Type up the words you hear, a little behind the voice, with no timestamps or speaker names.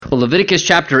Well, Leviticus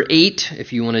chapter 8,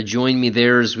 if you want to join me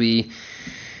there as we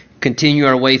continue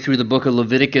our way through the book of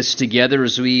Leviticus together,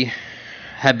 as we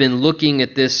have been looking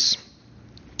at this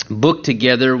book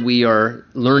together, we are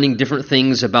learning different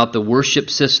things about the worship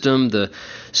system, the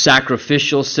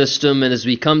sacrificial system, and as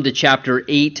we come to chapter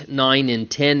 8, 9, and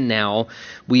 10 now,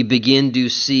 we begin to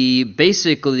see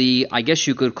basically, I guess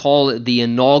you could call it the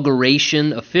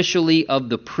inauguration officially of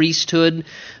the priesthood.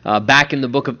 Back in the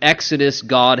book of Exodus,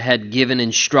 God had given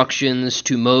instructions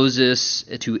to Moses,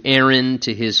 to Aaron,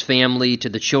 to his family, to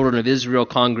the children of Israel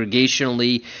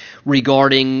congregationally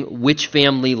regarding which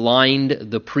family line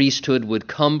the priesthood would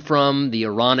come from. The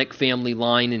Aaronic family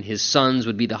line, and his sons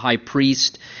would be the high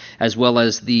priest, as well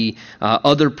as the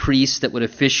other priests that would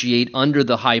officiate under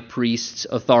the high priest's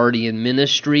authority and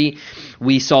ministry.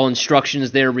 We saw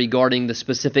instructions there regarding the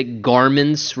specific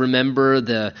garments. Remember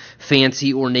the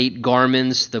fancy ornate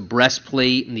garments, the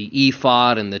breastplate and the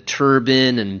ephod and the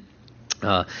turban, and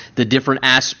the different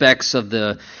aspects of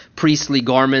the priestly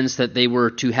garments that they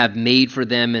were to have made for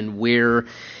them and wear.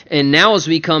 And now as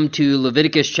we come to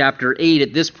Leviticus chapter 8,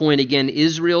 at this point again,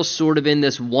 Israel's sort of in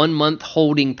this 1 month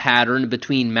holding pattern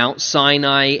between Mount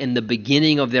Sinai and the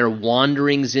beginning of their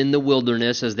wanderings in the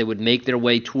wilderness as they would make their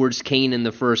way towards Canaan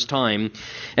the first time.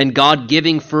 And God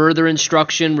giving further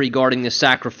instruction regarding the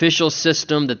sacrificial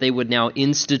system that they would now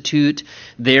institute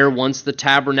there once the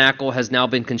tabernacle has now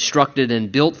been constructed and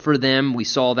built for them. We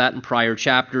saw that in prior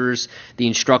chapters, the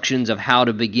instructions of how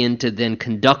to begin to then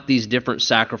conduct these different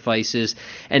sacrifices.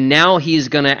 And now he's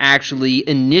going to actually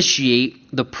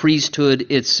initiate the priesthood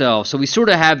itself. So we sort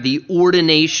of have the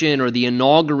ordination or the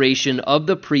inauguration of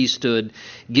the priesthood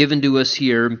given to us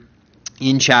here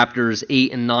in chapters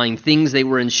 8 and 9. Things they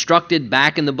were instructed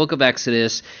back in the book of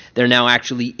Exodus, they're now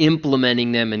actually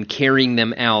implementing them and carrying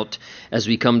them out as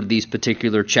we come to these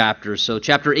particular chapters. So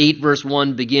chapter 8 verse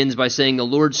 1 begins by saying, "The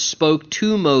Lord spoke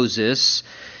to Moses,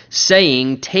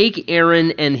 saying, take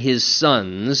Aaron and his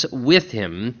sons with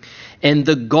him, and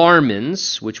the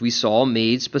garments, which we saw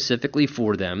made specifically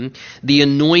for them, the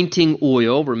anointing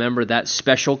oil," remember that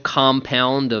special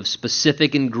compound of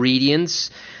specific ingredients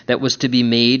that was to be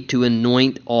made to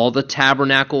anoint all the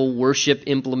tabernacle worship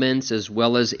implements, as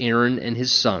well as Aaron and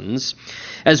his sons,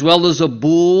 as well as a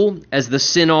bull as the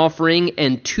sin offering,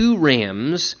 and 2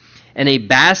 rams, and a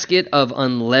basket of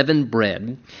unleavened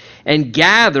bread, and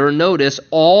gather, notice,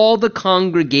 all the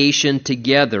congregation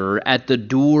together at the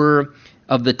door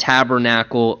of the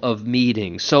tabernacle of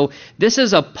meeting. So this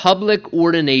is a public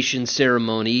ordination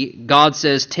ceremony. God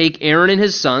says, take Aaron and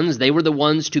his sons. They were the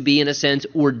ones to be, in a sense,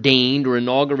 ordained or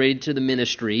inaugurated to the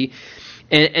ministry.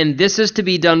 And this is to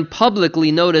be done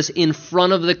publicly, notice, in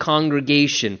front of the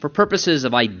congregation for purposes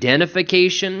of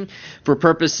identification, for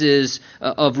purposes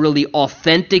of really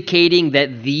authenticating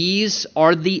that these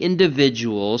are the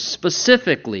individuals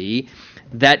specifically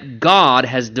that God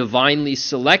has divinely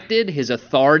selected. His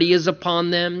authority is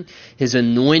upon them. His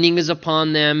anointing is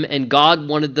upon them. And God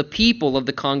wanted the people of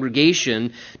the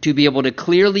congregation to be able to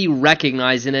clearly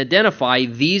recognize and identify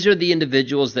these are the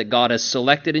individuals that God has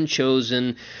selected and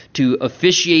chosen to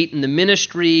officiate in the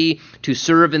ministry, to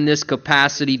serve in this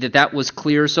capacity, that was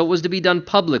clear. So it was to be done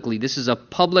publicly. This is a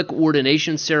public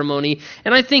ordination ceremony.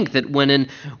 And I think that when an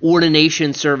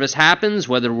ordination service happens,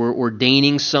 whether we're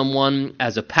ordaining someone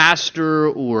as a pastor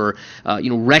or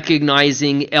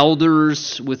recognizing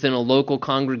elders within a local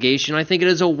congregation, I think it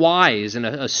is a wise and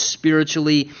a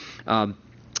spiritually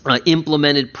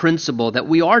implemented principle that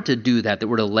we are to do that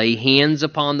we're to lay hands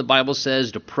upon, the Bible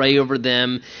says, to pray over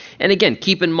them. And again,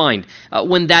 keep in mind,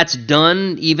 when that's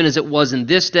done, even as it was in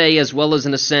this day, as well as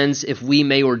in a sense, if we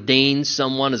may ordain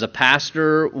someone as a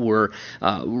pastor or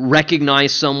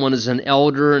recognize someone as an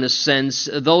elder, in a sense,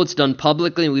 though it's done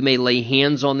publicly, we may lay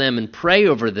hands on them and pray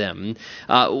over them.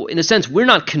 In a sense, we're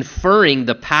not conferring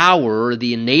the power or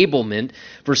the enablement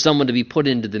for someone to be put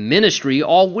into the ministry.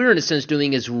 All we're, in a sense,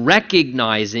 doing is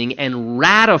recognizing and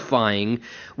ratifying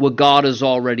what God has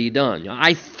already done.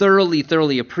 I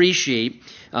thoroughly appreciate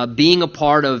being a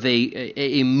part of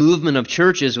a movement of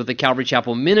churches with the Calvary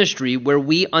Chapel ministry where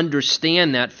we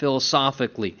understand that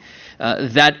philosophically,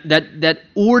 that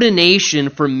ordination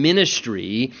for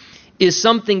ministry is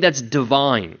something that's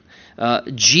divine.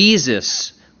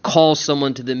 Jesus calls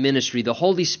someone to the ministry. The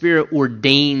Holy Spirit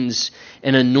ordains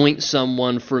and anoints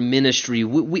someone for ministry.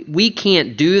 We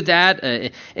can't do that.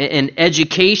 An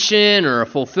education or a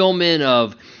fulfillment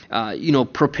of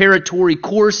preparatory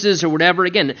courses or whatever.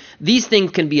 Again, these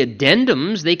things can be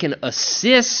addendums. They can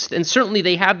assist, and certainly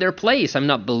they have their place. I'm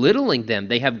not belittling them.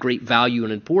 They have great value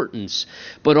and importance.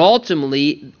 But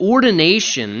ultimately,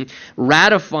 ordination,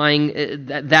 ratifying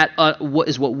that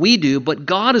is what we do, but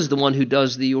God is the one who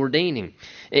does the ordaining.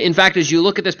 In fact, as you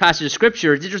look at this passage of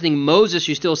Scripture, it's interesting, Moses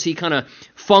you still see kind of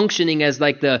functioning as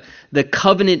like the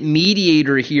covenant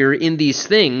mediator here in these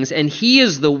things, and he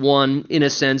is the one, in a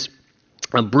sense,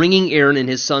 bringing Aaron and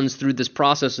his sons through this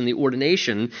process in the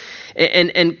ordination.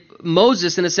 And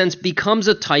Moses, in a sense, becomes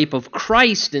a type of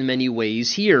Christ in many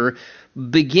ways here,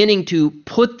 beginning to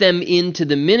put them into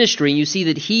the ministry. And you see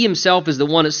that he himself is the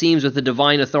one, it seems, with the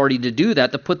divine authority to do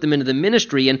that, to put them into the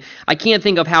ministry. And I can't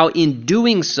think of how in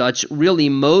doing such, really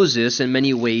Moses, in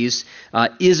many ways,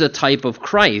 is a type of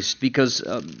Christ. Because,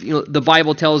 the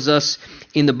Bible tells us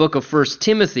in the book of 1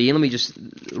 Timothy, and let me just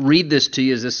read this to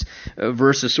you as this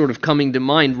verse is sort of coming to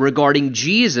mind, regarding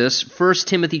Jesus. 1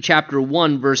 Timothy chapter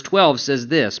 1, verse 12 says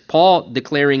this. Paul,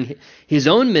 declaring his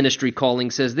own ministry calling,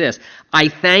 says this: I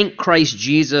thank Christ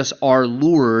Jesus our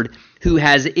Lord, who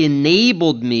has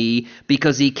enabled me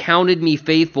because he counted me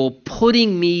faithful,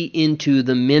 putting me into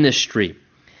the ministry.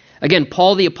 Again,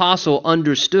 Paul the Apostle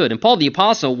understood, and Paul the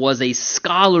Apostle was a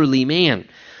scholarly man.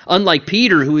 Unlike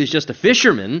Peter, who is just a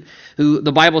fisherman, who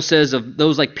the Bible says of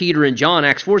those like Peter and John,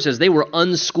 Acts 4 says they were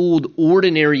unschooled,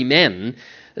 ordinary men.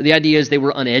 The idea is they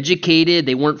were uneducated,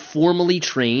 they weren't formally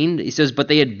trained. He says, but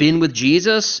they had been with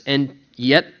Jesus, and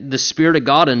yet the Spirit of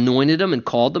God anointed them and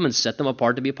called them and set them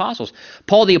apart to be apostles.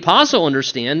 Paul the Apostle,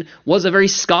 understand, was a very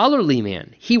scholarly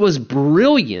man. He was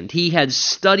brilliant. He had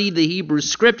studied the Hebrew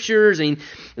Scriptures,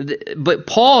 but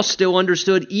Paul still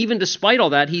understood, even despite all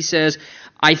that, he says,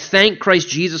 I thank Christ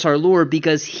Jesus our Lord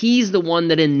because he's the one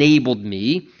that enabled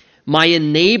me. My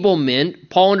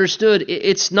enablement, Paul understood,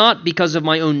 it's not because of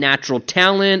my own natural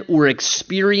talent or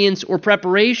experience or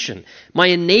preparation. My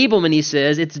enablement, he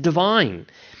says, it's divine.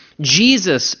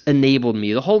 Jesus enabled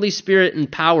me. The Holy Spirit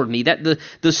empowered me. That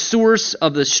the source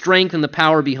of the strength and the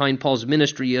power behind Paul's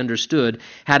ministry, he understood,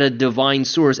 had a divine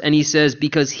source. And he says,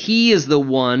 because he is the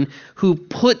one who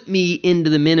put me into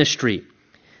the ministry.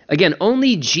 Again,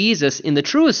 only Jesus, in the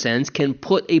truest sense, can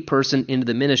put a person into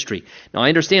the ministry. Now, I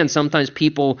understand sometimes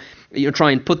people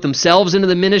try and put themselves into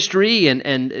the ministry,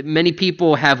 and many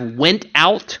people have went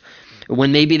out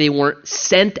when maybe they weren't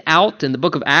sent out. In the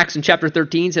book of Acts in chapter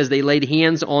 13 says they laid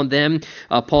hands on them,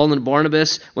 Paul and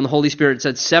Barnabas, when the Holy Spirit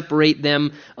said, separate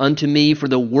them unto me for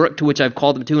the work to which I've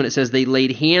called them to. And it says they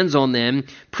laid hands on them,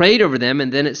 prayed over them,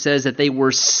 and then it says that they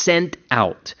were sent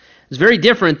out. It's very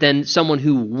different than someone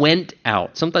who went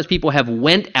out. Sometimes people have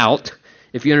went out,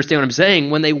 if you understand what I'm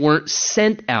saying, when they weren't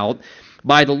sent out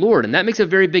by the Lord. And that makes a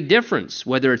very big difference,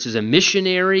 whether it's as a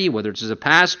missionary, whether it's as a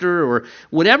pastor, or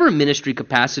whatever ministry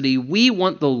capacity. We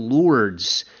want the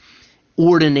Lord's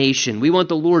ordination. We want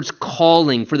the Lord's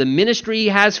calling for the ministry he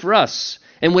has for us,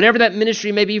 and whatever that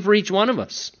ministry may be for each one of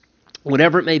us.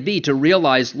 Whatever it may be, to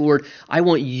realize, Lord, I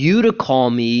want you to call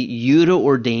me, you to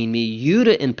ordain me, you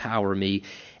to empower me,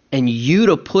 and you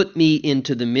to put me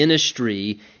into the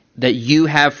ministry that you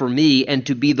have for me, and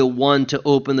to be the one to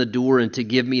open the door and to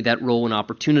give me that role and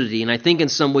opportunity. And I think in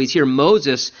some ways here,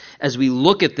 Moses, as we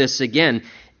look at this again,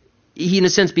 he in a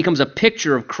sense becomes a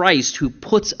picture of Christ who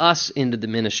puts us into the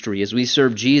ministry. As we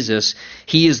serve Jesus,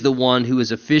 he is the one who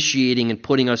is officiating and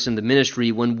putting us in the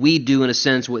ministry. When we do, in a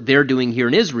sense, what they're doing here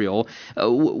in Israel,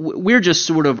 we're just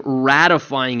sort of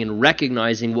ratifying and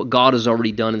recognizing what God has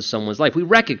already done in someone's life. We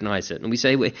recognize it, and we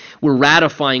say we're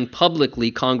ratifying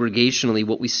publicly, congregationally,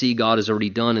 what we see God has already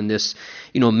done in this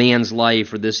man's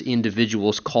life or this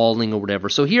individual's calling or whatever.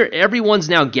 So here, everyone's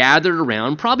now gathered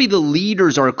around. Probably the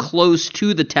leaders are close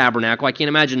to the tabernacle. I can't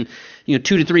imagine 2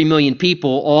 to 3 million people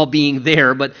all being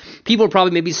there, but people are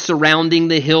probably maybe surrounding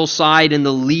the hillside, and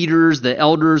the leaders, the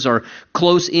elders, are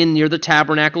close in near the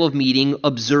tabernacle of meeting,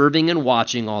 observing and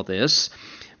watching all this.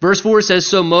 Verse 4 says,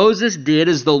 so Moses did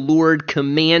as the Lord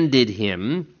commanded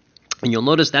him. And you'll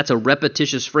notice that's a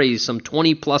repetitious phrase, some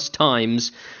 20 plus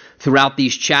times throughout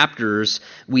these chapters.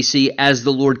 We see as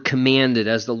the Lord commanded,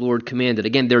 as the Lord commanded.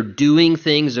 Again, they're doing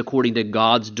things according to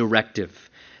God's directive.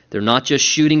 They're not just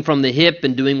shooting from the hip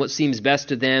and doing what seems best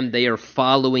to them. They are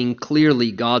following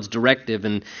clearly God's directive.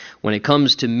 And when it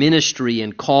comes to ministry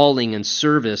and calling and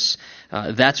service,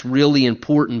 that's really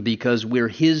important, because we're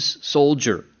his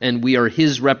soldier and we are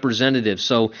his representative.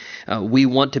 So we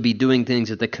want to be doing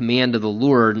things at the command of the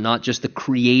Lord, not just the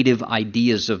creative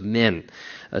ideas of men,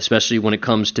 especially when it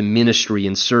comes to ministry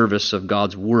and service of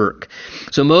God's work.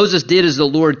 So Moses did as the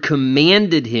Lord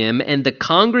commanded him, and the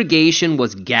congregation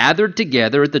was gathered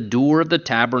together at the door of the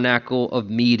tabernacle of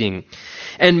meeting.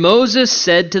 And Moses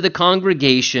said to the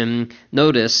congregation,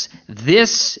 notice,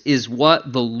 this is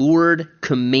what the Lord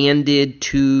commanded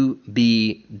to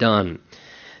be done.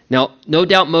 Now, no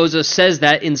doubt Moses says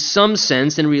that in some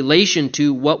sense in relation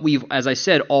to what we've, as I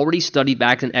said, already studied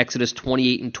back in Exodus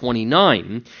 28 and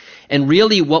 29. And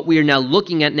really what we are now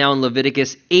looking at now in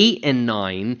Leviticus 8 and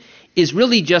 9 is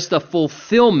really just a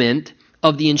fulfillment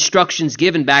of the instructions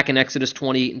given back in Exodus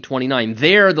 28 and 29.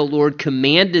 There, the Lord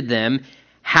commanded them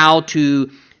how to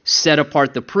set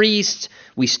apart the priests.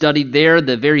 We studied there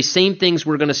the very same things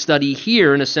we're going to study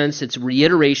here. In a sense, it's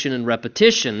reiteration and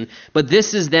repetition. But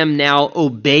this is them now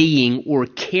obeying or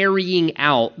carrying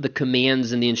out the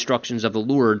commands and the instructions of the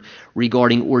Lord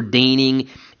regarding ordaining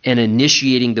and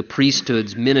initiating the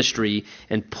priesthood's ministry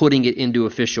and putting it into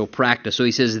official practice. So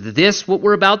he says, this, what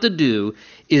we're about to do,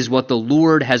 is what the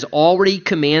Lord has already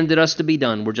commanded us to be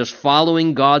done. We're just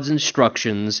following God's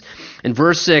instructions. And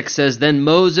verse 6 says, then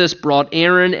Moses brought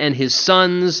Aaron and his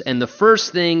sons, and the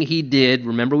first thing he did,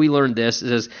 remember we learned this,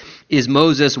 is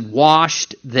Moses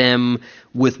washed them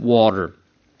with water.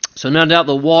 So no doubt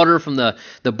the water from the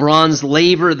bronze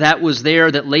laver that was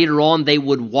there, that later on they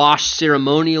would wash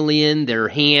ceremonially in their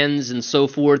hands and so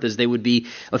forth as they would be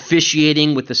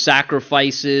officiating with the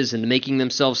sacrifices and making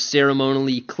themselves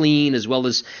ceremonially clean, as well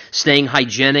as staying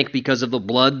hygienic because of the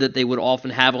blood that they would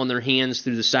often have on their hands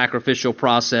through the sacrificial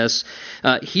process.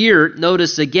 Here,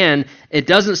 notice again, it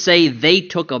doesn't say they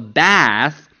took a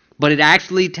bath, but it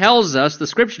actually tells us, the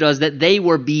scripture does, that they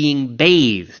were being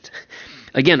bathed.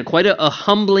 Again, quite a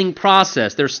humbling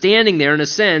process. They're standing there in a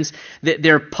sense that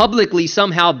they're publicly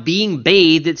somehow being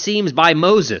bathed, it seems, by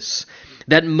Moses.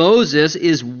 That Moses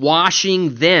is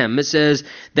washing them. It says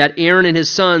that Aaron and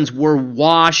his sons were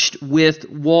washed with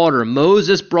water.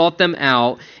 Moses brought them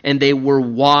out and they were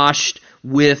washed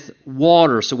with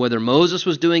water. So whether Moses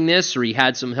was doing this or he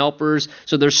had some helpers,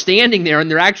 so they're standing there and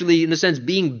they're actually, in a sense,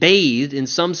 being bathed in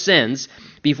some sense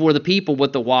before the people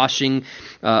with the washing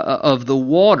of the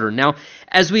water. Now,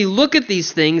 as we look at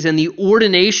these things and the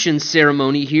ordination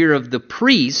ceremony here of the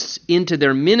priests into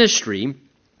their ministry,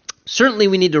 certainly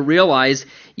we need to realize,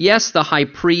 yes, the high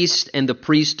priest and the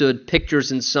priesthood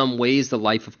pictures in some ways the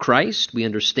life of Christ. We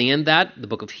understand that. The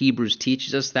book of Hebrews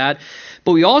teaches us that.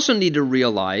 But we also need to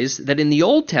realize that in the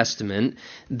Old Testament,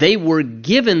 they were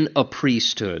given a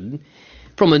priesthood.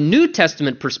 From a New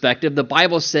Testament perspective, the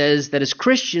Bible says that as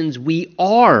Christians, we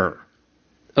are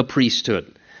a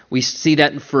priesthood. We see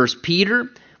that in 1 Peter.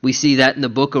 We see that in the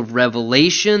book of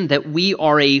Revelation, that we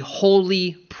are a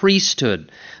holy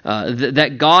priesthood,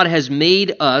 that God has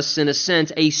made us, in a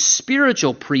sense, a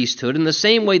spiritual priesthood. In the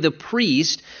same way the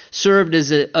priest served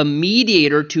as a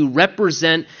mediator to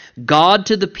represent God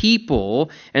to the people,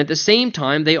 and at the same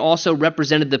time they also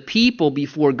represented the people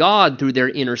before God through their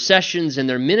intercessions and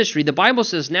their ministry. The Bible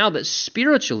says now that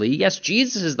spiritually, yes,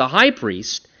 Jesus is the high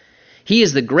priest, he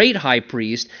is the great high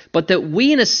priest, but that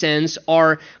we, in a sense,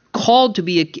 are called to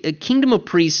be a kingdom of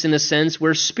priests, in a sense,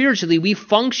 where spiritually we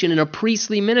function in a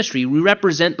priestly ministry. We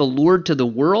represent the Lord to the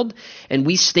world, and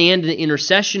we stand in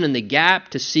intercession in the gap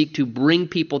to seek to bring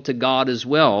people to God as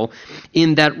well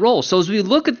in that role. So as we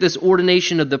look at this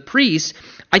ordination of the priests,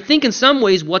 I think in some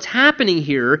ways what's happening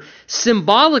here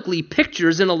symbolically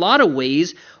pictures in a lot of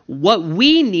ways what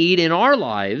we need in our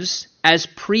lives as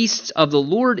priests of the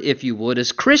Lord, if you would,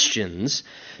 as Christians,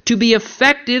 to be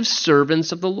effective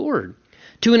servants of the Lord.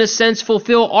 To, in a sense,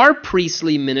 fulfill our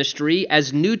priestly ministry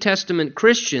as New Testament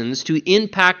Christians to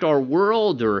impact our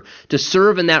world or to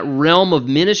serve in that realm of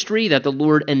ministry that the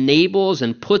Lord enables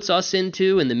and puts us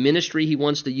into, and the ministry he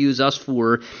wants to use us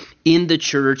for in the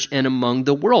church and among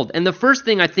the world. And the first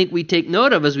thing I think we take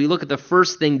note of as we look at the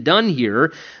first thing done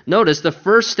here, notice the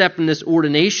first step in this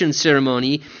ordination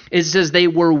ceremony is it says they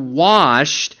were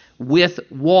washed with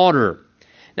water.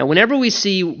 Now, whenever we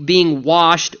see being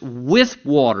washed with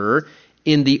water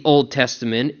in the Old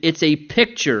Testament, it's a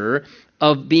picture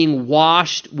of being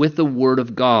washed with the Word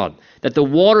of God. That the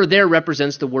water there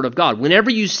represents the Word of God. Whenever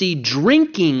you see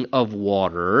drinking of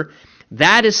water,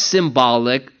 that is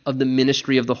symbolic of the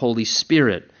ministry of the Holy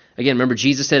Spirit. Again, remember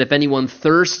Jesus said, if anyone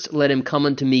thirsts, let him come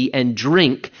unto me and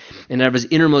drink, and out of his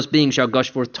innermost being shall gush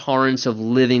forth torrents of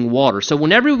living water. So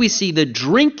whenever we see the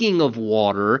drinking of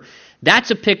water,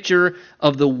 That's a picture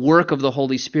of the work of the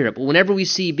Holy Spirit. But whenever we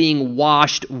see being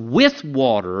washed with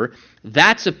water,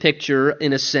 that's a picture,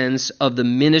 in a sense, of the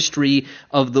ministry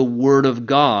of the Word of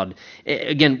God.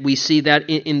 Again, we see that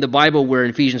in the Bible where in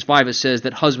Ephesians 5 it says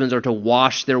that husbands are to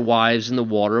wash their wives in the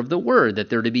water of the Word, that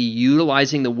they're to be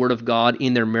utilizing the Word of God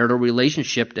in their marital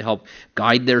relationship to help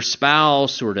guide their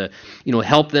spouse or to,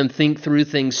 help them think through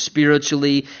things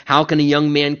spiritually. How can a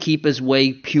young man keep his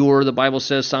way pure? The Bible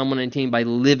says, Psalm 119, by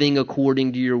living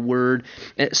according to your Word.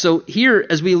 So here,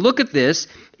 as we look at this,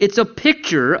 it's a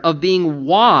picture of being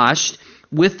washed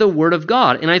with the Word of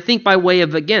God. And I think by way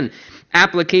of, again,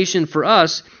 application for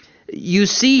us, you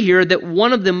see here that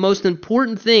one of the most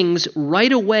important things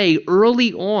right away,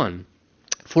 early on,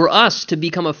 for us to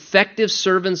become effective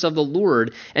servants of the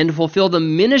Lord and to fulfill the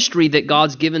ministry that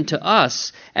God's given to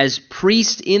us as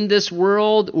priests in this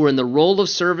world or in the role of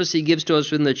service He gives to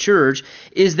us in the church,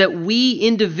 is that we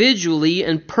individually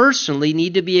and personally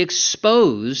need to be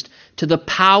exposed to the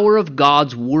power of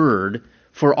God's Word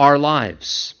for our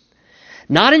lives.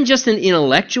 Not in just an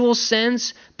intellectual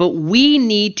sense, but we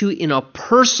need to, in a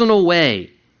personal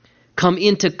way, come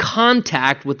into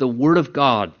contact with the Word of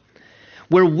God,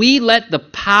 where we let the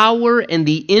power and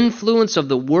the influence of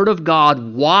the Word of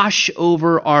God wash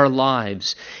over our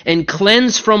lives and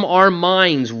cleanse from our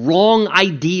minds wrong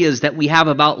ideas that we have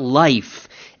about life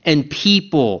and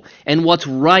people and what's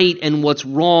right and what's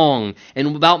wrong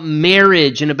and about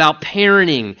marriage and about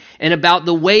parenting and about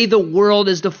the way the world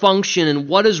is to function and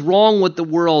what is wrong with the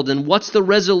world and what's the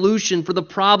resolution for the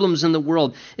problems in the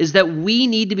world, is that we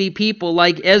need to be people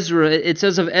like Ezra. It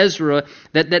says of Ezra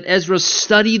that Ezra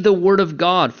studied the Word of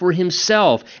God for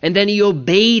himself, and then he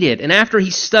obeyed it. And after he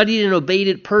studied and obeyed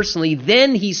it personally,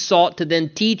 then he sought to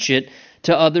then teach it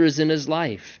to others in his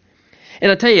life. And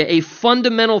I'll tell you, a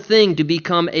fundamental thing to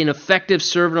become an effective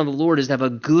servant of the Lord is to have a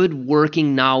good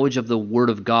working knowledge of the Word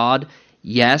of God,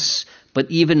 yes, but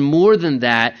even more than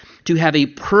that, to have a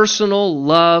personal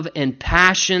love and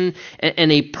passion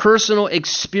and a personal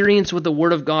experience with the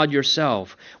Word of God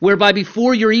yourself, whereby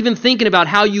before you're even thinking about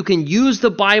how you can use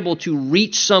the Bible to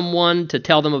reach someone, to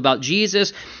tell them about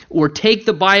Jesus, or take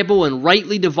the Bible and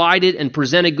rightly divide it and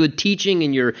present a good teaching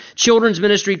in your children's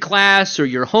ministry class or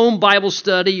your home Bible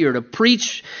study, or to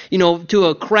preach, to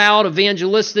a crowd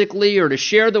evangelistically, or to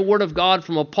share the Word of God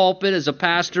from a pulpit as a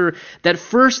pastor, that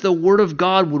first the Word of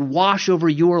God would wash over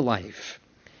your life.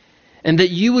 And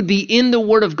that you would be in the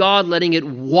Word of God, letting it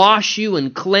wash you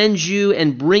and cleanse you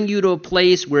and bring you to a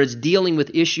place where it's dealing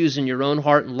with issues in your own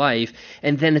heart and life.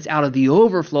 And then it's out of the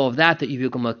overflow of that you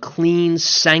become a clean,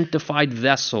 sanctified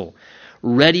vessel,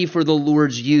 ready for the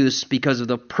Lord's use because of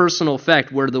the personal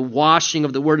effect, where the washing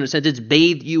of the Word, in a sense, it's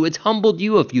bathed you, it's humbled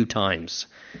you a few times.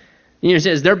 It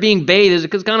says they're being bathed,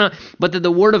 but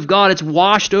the Word of God, it's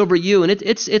washed over you, and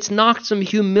it's knocked some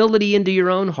humility into your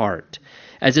own heart,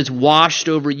 as it's washed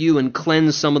over you and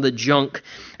cleansed some of the junk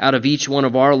out of each one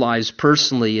of our lives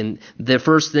personally. And the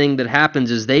first thing that happens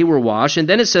is they were washed. And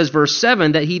then it says, verse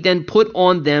 7, that he then put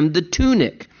on them the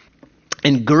tunic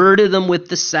and girded them with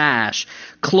the sash,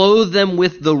 clothed them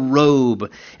with the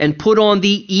robe, and put on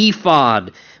the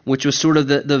ephod, which was sort of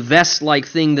the vest-like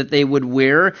thing that they would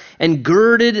wear, and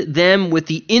girded them with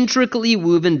the intricately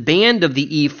woven band of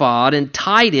the ephod and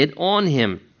tied it on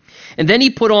him. And then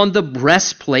he put on the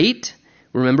breastplate,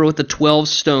 remember, with the 12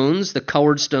 stones, the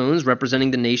colored stones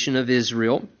representing the nation of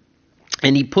Israel.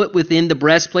 And he put within the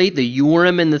breastplate the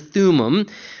Urim and the Thummim,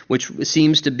 which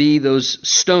seems to be those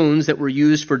stones that were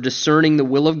used for discerning the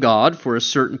will of God for a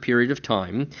certain period of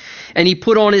time. And he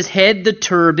put on his head the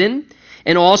turban,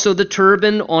 and also the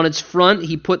turban on its front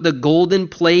he put the golden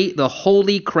plate, the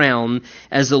holy crown,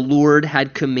 as the Lord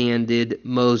had commanded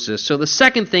Moses. So the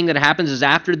second thing that happens is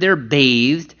after they're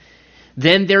bathed,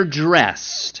 then they're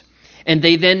dressed. And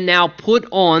they then now put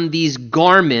on these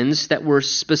garments that were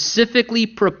specifically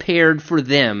prepared for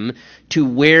them to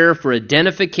wear for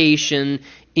identification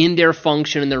in their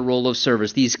function and their role of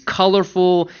service. These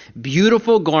colorful,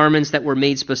 beautiful garments that were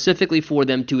made specifically for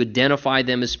them to identify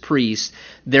them as priests.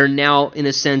 They're now, in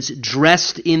a sense,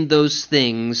 dressed in those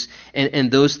things,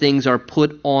 and those things are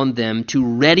put on them to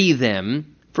ready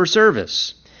them for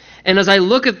service. And as I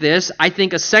look at this, I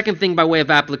think a second thing by way of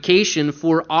application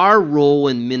for our role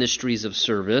in ministries of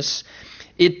service,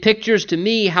 it pictures to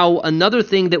me how another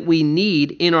thing that we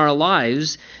need in our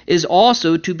lives is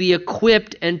also to be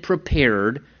equipped and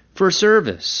prepared for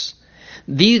service.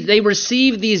 They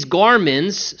received these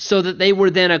garments so that they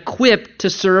were then equipped to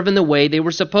serve in the way they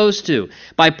were supposed to.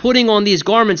 By putting on these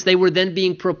garments, they were then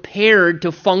being prepared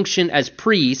to function as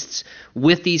priests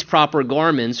with these proper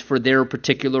garments for their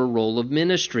particular role of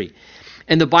ministry.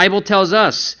 And the Bible tells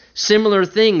us similar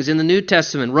things in the New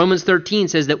Testament. Romans 13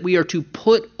 says that we are to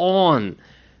put on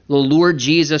the Lord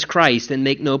Jesus Christ and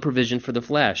make no provision for the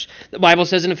flesh. The Bible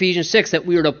says in Ephesians 6 that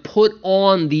we are to put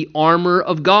on the armor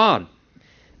of God.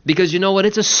 Because you know what?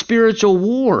 It's a spiritual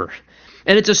war.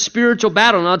 And it's a spiritual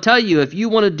battle. And I'll tell you, if you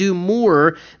want to do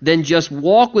more than just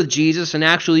walk with Jesus and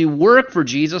actually work for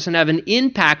Jesus and have an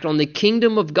impact on the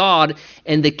kingdom of God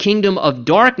and the kingdom of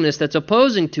darkness that's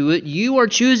opposing to it, you are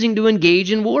choosing to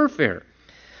engage in warfare.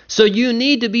 So you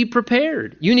need to be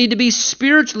prepared. You need to be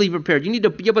spiritually prepared. You need to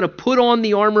be able to put on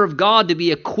the armor of God to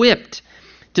be equipped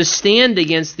to stand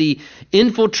against the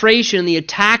infiltration, the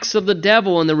attacks of the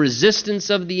devil, and the resistance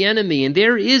of the enemy. And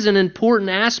there is an important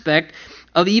aspect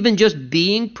of even just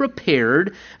being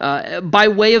prepared by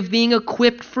way of being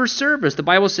equipped for service. The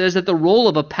Bible says that the role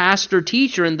of a pastor,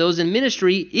 teacher, and those in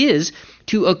ministry is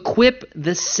to equip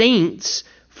the saints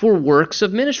for works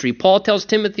of ministry. Paul tells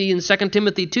Timothy in 2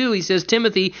 Timothy 2, he says,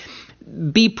 Timothy,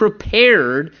 be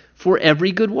prepared for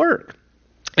every good work.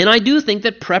 And I do think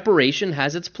that preparation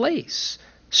has its place.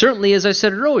 Certainly, as I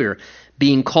said earlier,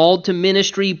 being called to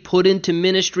ministry, put into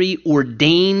ministry,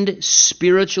 ordained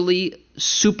spiritually,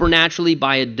 supernaturally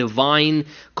by a divine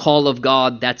call of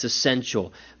God, that's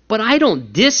essential. But I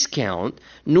don't discount,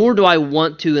 nor do I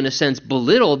want to, in a sense,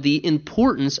 belittle the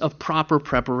importance of proper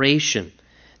preparation.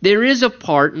 There is a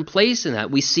part and place in that.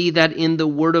 We see that in the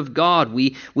Word of God.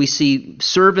 We see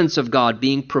servants of God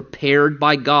being prepared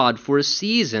by God for a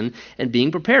season and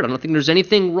being prepared. I don't think there's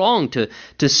anything wrong to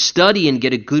study and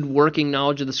get a good working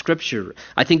knowledge of the Scripture.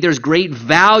 I think there's great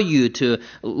value to,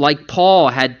 like Paul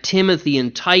had Timothy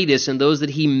and Titus and those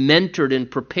that he mentored and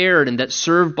prepared and that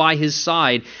served by his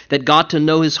side, that got to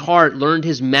know his heart, learned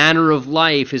his manner of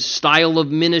life, his style of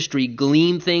ministry,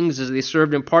 gleaned things as they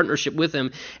served in partnership with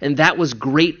him. And that was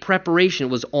great preparation. It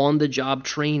was on-the-job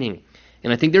training.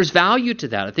 And I think there's value to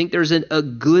that. I think there's a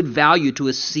good value to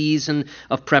a season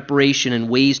of preparation and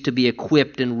ways to be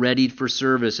equipped and readied for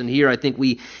service. And here I think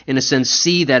we, in a sense,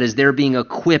 see that as they're being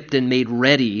equipped and made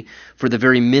ready for the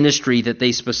very ministry that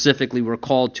they specifically were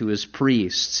called to as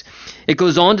priests. It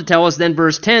goes on to tell us then,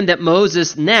 verse 10, that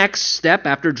Moses, next step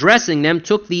after dressing them,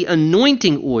 took the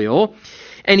anointing oil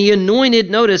and he anointed,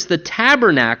 notice, the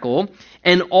tabernacle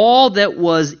and all that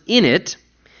was in it,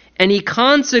 and he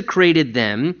consecrated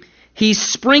them. He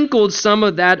sprinkled some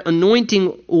of that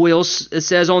anointing oil, it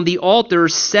says, on the altar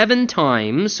 7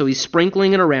 times. So he's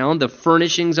sprinkling it around the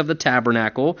furnishings of the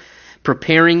tabernacle,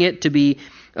 preparing it to be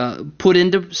put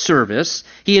into service.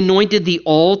 He anointed the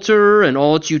altar and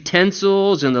all its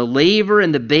utensils and the laver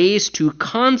and the base to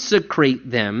consecrate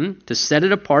them, to set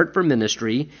it apart for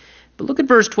ministry. But look at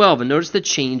verse 12 and notice the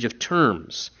change of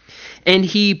terms. And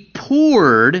he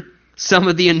poured some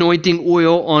of the anointing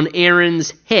oil on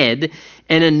Aaron's head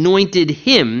and anointed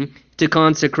him to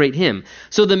consecrate him.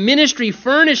 So the ministry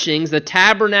furnishings, the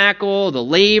tabernacle, the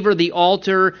laver, the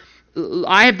altar,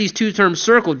 I have these 2 terms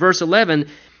circled. Verse 11,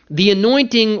 the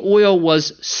anointing oil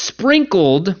was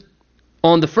sprinkled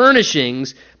on the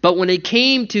furnishings, but when it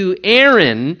came to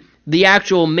Aaron, the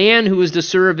actual man who was to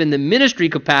serve in the ministry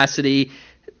capacity,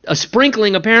 a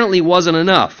sprinkling apparently wasn't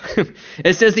enough.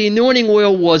 It says the anointing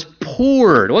oil was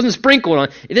poured. It wasn't sprinkled on.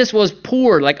 This was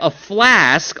poured, like a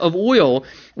flask of oil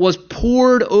was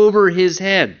poured over his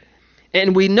head.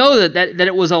 And we know that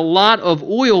it was a lot of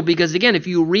oil because, again, if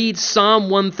you read Psalm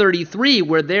 133,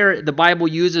 where there the Bible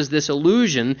uses this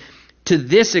allusion to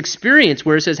this experience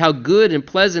where it says how good and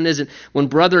pleasant is it when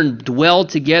brethren dwell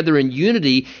together in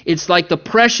unity. It's like the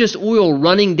precious oil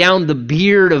running down the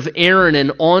beard of Aaron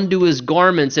and onto his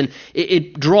garments. And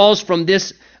it draws from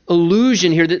this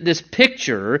illusion here, this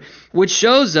picture, which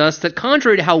shows us that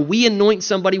contrary to how we anoint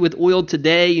somebody with oil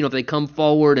today, if they come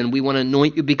forward and we want to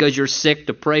anoint you because you're sick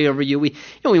to pray over you, we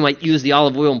might use the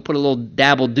olive oil and put a little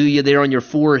dab will do you there on your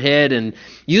forehead. And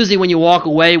usually when you walk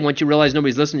away, once you realize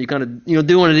nobody's listening, you kind of,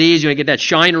 do one of these, you get that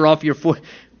shiner off your foot.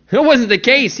 It wasn't the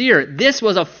case here. This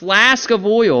was a flask of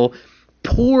oil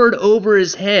poured over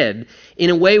his head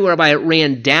in a way whereby it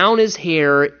ran down his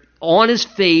hair, on his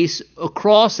face,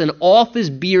 across and off his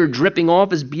beard, dripping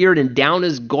off his beard and down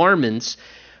his garments,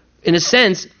 in a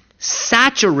sense,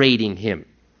 saturating him.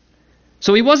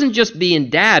 So he wasn't just being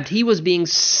dabbed, he was being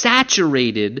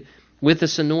saturated with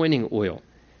this anointing oil.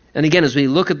 And again, as we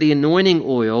look at the anointing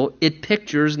oil, it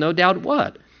pictures, no doubt,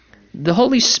 what? The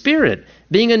Holy Spirit,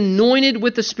 being anointed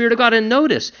with the Spirit of God. And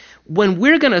notice, when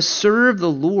we're going to serve the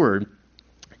Lord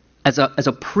as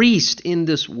a priest in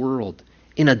this world,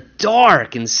 in a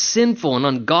dark and sinful and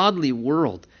ungodly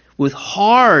world, with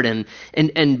hard and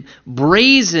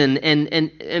brazen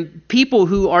and people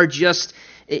who are just,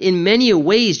 in many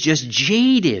ways, just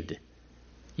jaded.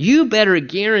 you better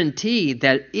guarantee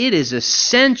that it is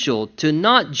essential to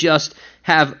not just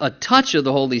have a touch of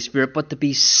the Holy Spirit, but to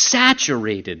be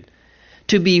saturated,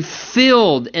 to be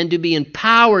filled and to be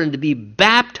empowered and to be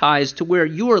baptized to where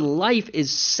your life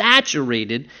is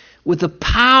saturated with the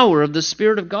power of the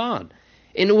Spirit of God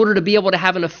in order to be able to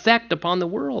have an effect upon the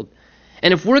world.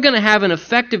 And if we're going to have an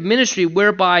effective ministry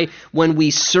whereby when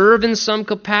we serve in some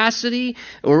capacity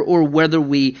or whether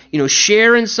we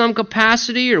share in some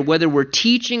capacity or whether we're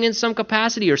teaching in some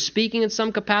capacity or speaking in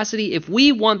some capacity, if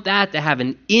we want that to have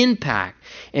an impact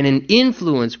and an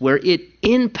influence where it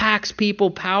impacts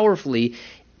people powerfully,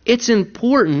 it's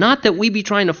important not that we be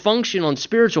trying to function on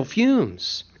spiritual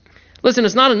fumes. Listen,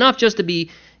 it's not enough just to be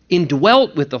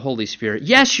indwelt with the Holy Spirit.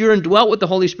 Yes, you're indwelt with the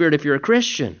Holy Spirit if you're a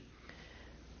Christian.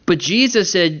 But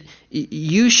Jesus said,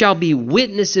 you shall be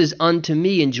witnesses unto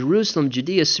me in Jerusalem,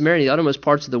 Judea, Samaria, the uttermost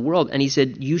parts of the world. And he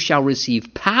said, you shall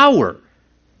receive power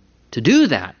to do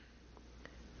that.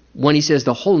 When he says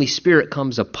the Holy Spirit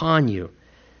comes upon you,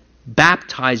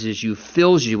 baptizes you,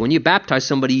 fills you. When you baptize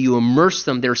somebody, you immerse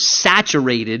them. They're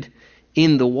saturated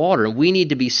in the water. And we need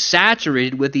to be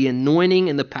saturated with the anointing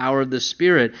and the power of the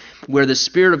Spirit, where the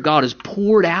Spirit of God is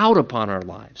poured out upon our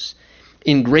lives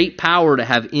in great power to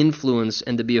have influence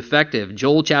and to be effective.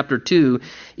 Joel chapter 2,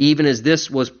 even as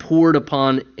this was poured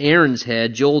upon Aaron's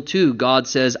head, Joel 2, God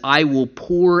says, I will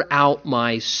pour out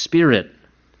my Spirit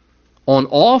on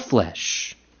all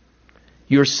flesh.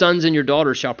 Your sons and your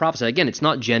daughters shall prophesy. Again, it's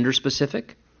not gender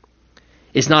specific.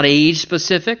 It's not age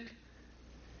specific.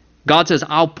 God says,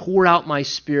 I'll pour out my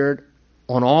Spirit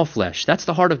on all flesh. That's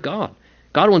the heart of God.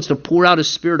 God wants to pour out His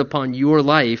Spirit upon your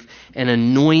life and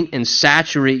anoint and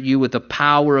saturate you with the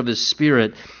power of His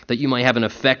Spirit that you might have an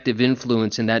effective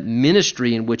influence in that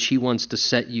ministry in which He wants to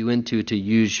set you into to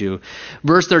use you.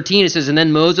 Verse 13, it says, and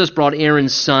then Moses brought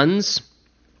Aaron's sons.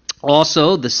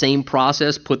 Also, the same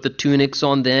process, put the tunics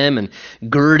on them and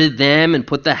girded them and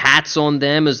put the hats on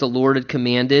them as the Lord had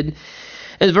commanded.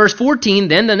 And verse 14,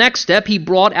 then the next step, he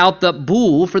brought out the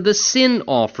bull for the sin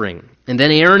offering. And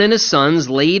then Aaron and his sons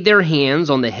laid their hands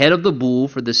on the head of the bull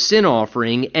for the sin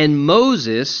offering, and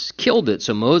Moses killed it.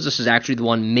 So Moses is actually the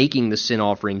one making the sin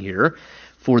offering here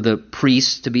for the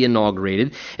priests to be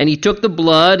inaugurated. And he took the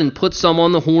blood and put some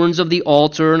on the horns of the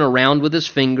altar and around with his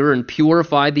finger and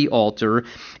purified the altar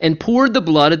and poured the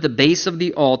blood at the base of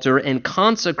the altar and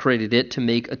consecrated it to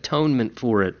make atonement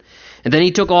for it. And then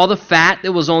he took all the fat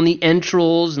that was on the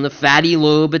entrails and the fatty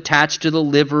lobe attached to the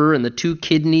liver and the 2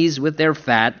 kidneys with their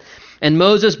fat, and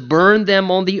Moses burned them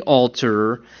on the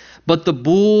altar, but the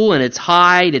bull and its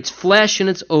hide, its flesh and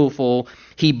its offal,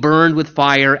 he burned with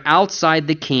fire outside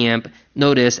the camp,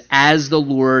 notice, as the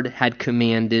Lord had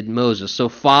commanded Moses. So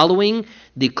following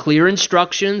the clear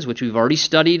instructions, which we've already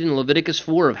studied in Leviticus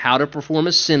 4 of how to perform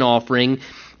a sin offering,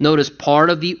 notice part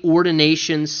of the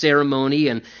ordination ceremony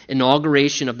and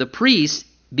inauguration of the priests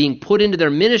being put into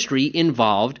their ministry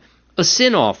involved a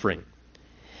sin offering.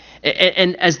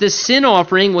 And as this sin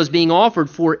offering was being offered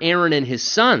for Aaron and his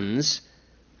sons,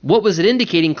 what was it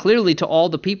indicating clearly to all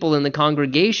the people in the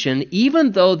congregation?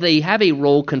 Even though they have a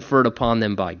role conferred upon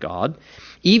them by God,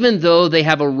 even though they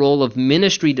have a role of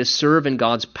ministry to serve in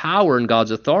God's power and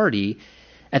God's authority,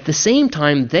 at the same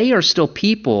time, they are still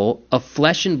people of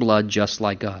flesh and blood just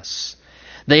like us.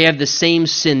 They have the same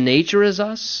sin nature as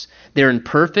us. They're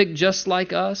imperfect just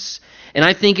like us. And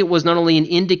I think it was not only an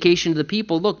indication to the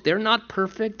people, look, they're not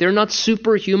perfect, they're not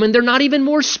superhuman, they're not even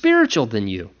more spiritual than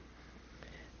you.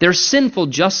 They're sinful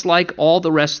just like all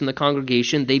the rest in the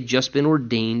congregation. They've just been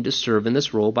ordained to serve in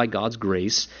this role by God's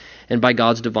grace and by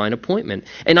God's divine appointment.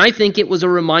 And I think it was a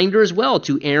reminder as well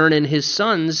to Aaron and his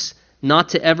sons not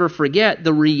to ever forget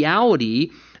the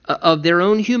reality of their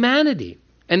own humanity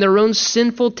and their own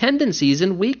sinful tendencies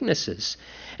and weaknesses.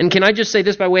 And can I just say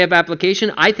this by way of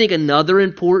application? I think another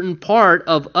important part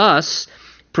of us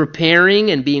preparing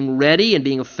and being ready and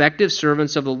being effective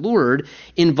servants of the Lord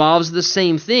involves the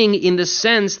same thing in the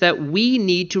sense that we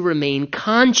need to remain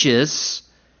conscious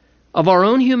of our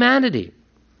own humanity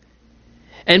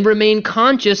and remain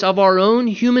conscious of our own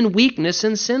human weakness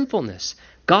and sinfulness.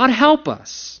 God help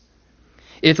us.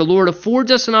 If the Lord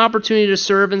affords us an opportunity to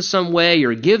serve in some way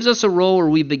or gives us a role where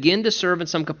we begin to serve in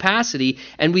some capacity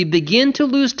and we begin to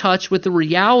lose touch with the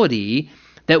reality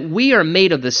that we are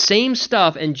made of the same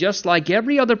stuff and just like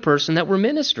every other person that we're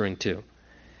ministering to,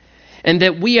 and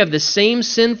that we have the same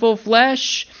sinful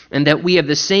flesh and that we have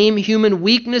the same human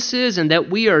weaknesses and that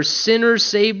we are sinners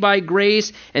saved by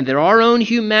grace and that our own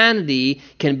humanity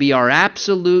can be our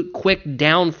absolute quick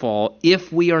downfall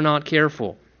if we are not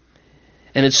careful.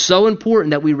 And it's so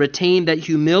important that we retain that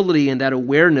humility and that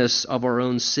awareness of our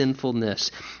own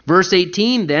sinfulness. Verse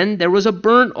 18, then, there was a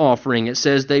burnt offering. It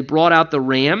says they brought out the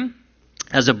ram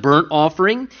as a burnt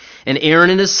offering. And Aaron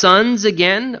and his sons,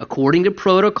 again, according to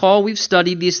protocol, we've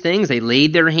studied these things. They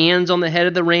laid their hands on the head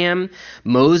of the ram.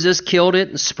 Moses killed it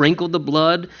and sprinkled the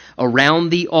blood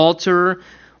around the altar,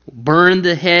 burned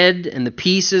the head and the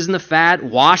pieces and the fat,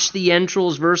 washed the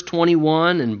entrails, verse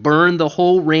 21, and burned the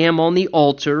whole ram on the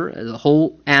altar. The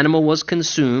whole animal was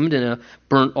consumed in a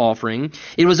burnt offering.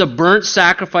 It was a burnt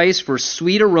sacrifice for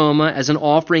sweet aroma as an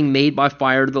offering made by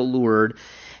fire to the Lord,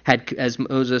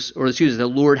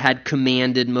 the Lord had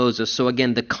commanded Moses. So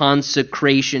again, the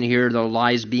consecration here, the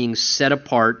lives being set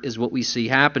apart, is what we see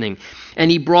happening.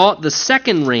 And he brought the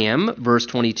second ram, verse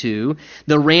 22,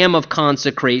 the ram of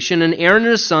consecration, and Aaron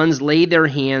and his sons laid their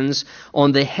hands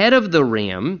on the head of the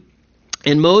ram,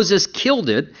 and Moses killed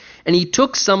it, and he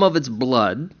took some of its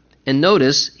blood. And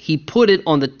notice, he put it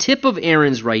on the tip of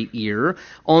Aaron's right ear,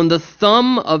 on the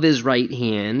thumb of his right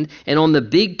hand, and on the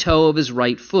big toe of his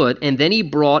right foot. And then he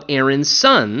brought Aaron's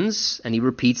sons, and he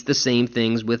repeats the same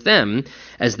things with them,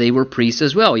 as they were priests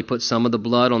as well. He put some of the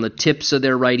blood on the tips of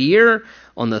their right ear,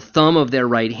 on the thumb of their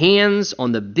right hands,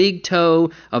 on the big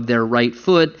toe of their right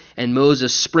foot, and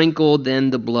Moses sprinkled then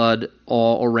the blood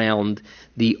all around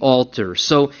the altar.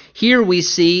 So here we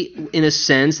see, in a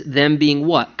sense, them being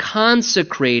what?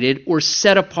 Consecrated or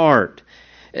set apart.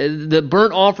 The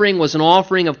burnt offering was an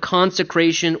offering of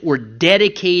consecration or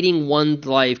dedicating one's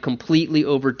life completely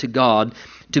over to God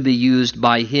to be used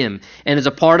by Him. And as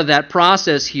a part of that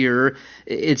process here,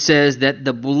 it says that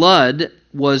the blood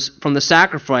was from the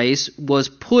sacrifice was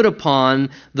put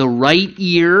upon the right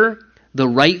ear, the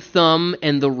right thumb,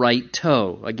 and the right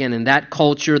toe. Again, in that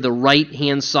culture, the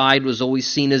right-hand side was always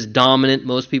seen as dominant.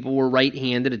 Most people were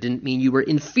right-handed. It didn't mean you were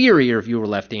inferior if you were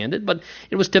left-handed, but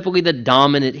it was typically the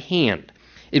dominant hand.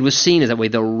 It was seen as that way,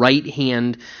 the right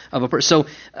hand of a person.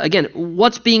 So, again,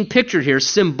 what's being pictured here?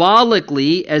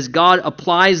 Symbolically, as God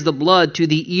applies the blood to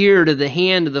the ear, to the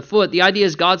hand, to the foot, the idea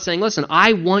is God saying, listen,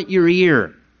 I want your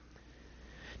ear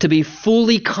to be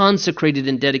fully consecrated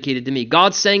and dedicated to me.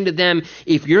 God's saying to them,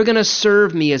 if you're going to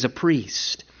serve me as a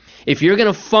priest, if you're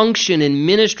going to function in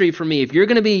ministry for me, if you're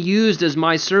going to be used as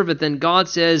my servant, then God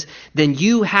says, then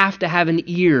you have to have an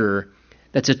ear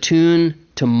that's attuned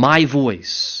to my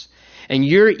voice. And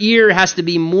your ear has to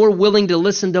be more willing to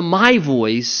listen to my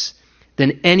voice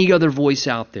than any other voice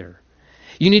out there.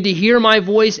 You need to hear my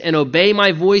voice and obey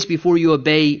my voice before you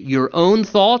obey your own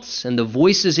thoughts and the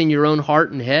voices in your own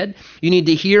heart and head. You need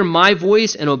to hear my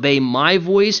voice and obey my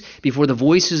voice before the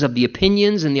voices of the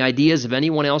opinions and the ideas of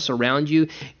anyone else around you.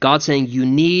 God's saying you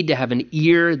need to have an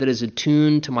ear that is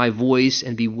attuned to my voice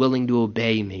and be willing to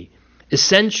obey me.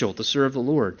 Essential to serve the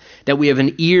Lord, that we have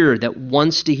an ear that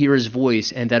wants to hear His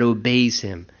voice and that obeys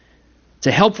Him. It's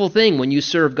a helpful thing when you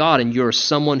serve God and you're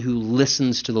someone who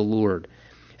listens to the Lord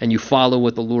and you follow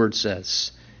what the Lord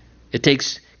says. It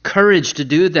takes courage to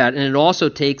do that, and it also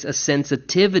takes a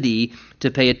sensitivity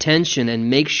to pay attention and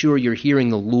make sure you're hearing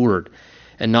the Lord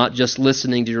and not just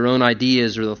listening to your own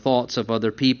ideas or the thoughts of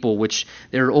other people, which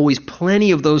there are always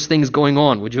plenty of those things going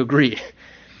on. Would you agree?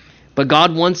 But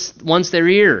God wants their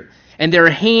ear. And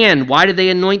their hand, why did they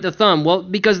anoint the thumb? Well,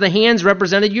 because the hands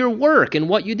represented your work and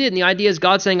what you did. And the idea is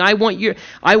God saying, I want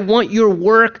your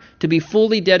work to be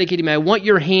fully dedicated to me. I want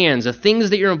your hands, the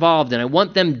things that you're involved in. I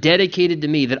want them dedicated to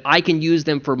me, that I can use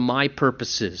them for my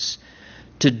purposes,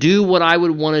 to do what I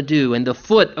would want to do. And the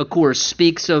foot, of course,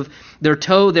 speaks of their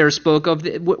toe there, spoke of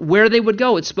where they would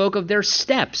go. It spoke of their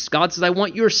steps. God says, I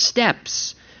want your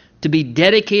steps to be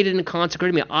dedicated and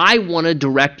consecrated to me. I want to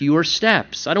direct your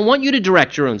steps. I don't want you to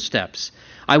direct your own steps.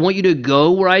 I want you to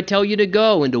go where I tell you to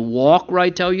go and to walk where I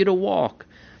tell you to walk.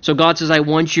 So God says, I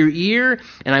want your ear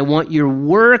and I want your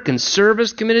work and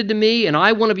service committed to me, and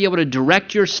I want to be able to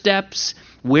direct your steps,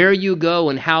 where you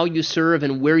go and how you serve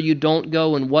and where you don't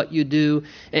go and what you do.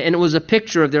 And it was a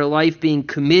picture of their life being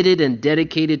committed and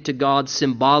dedicated to God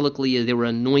symbolically as they were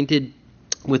anointed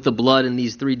with the blood in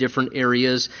these three different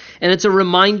areas. And it's a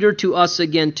reminder to us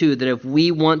again, too, that if we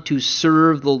want to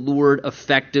serve the Lord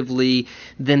effectively,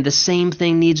 then the same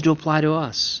thing needs to apply to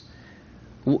us.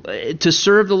 To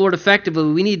serve the Lord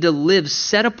effectively, we need to live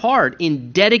set apart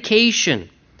in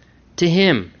dedication to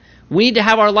Him. We need to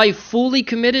have our life fully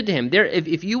committed to Him.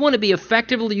 If you want to be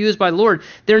effectively used by the Lord,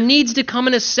 there needs to come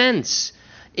in a sense,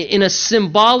 in a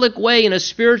symbolic way, in a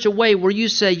spiritual way, where you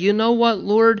say, you know what,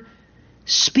 Lord?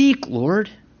 Speak, Lord.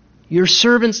 Your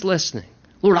servant's listening.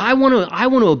 Lord, I want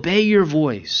to obey your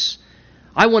voice.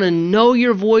 I want to know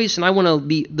your voice, and I want to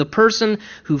be the person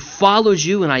who follows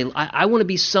you, and I want to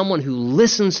be someone who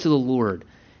listens to the Lord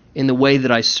in the way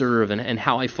that I serve and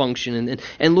how I function.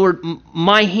 And Lord,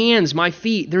 my hands, my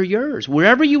feet, they're yours.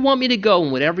 Wherever you want me to go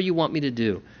and whatever you want me to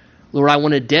do. Lord, I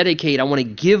want to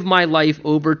give my life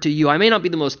over to you. I may not be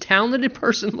the most talented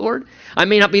person, Lord. I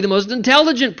may not be the most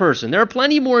intelligent person. There are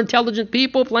plenty more intelligent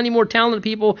people, plenty more talented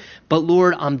people. But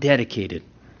Lord, I'm dedicated.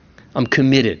 I'm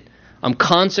committed. I'm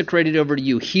consecrated over to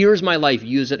you. Here's my life.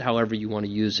 Use it however you want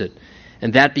to use it.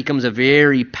 And that becomes a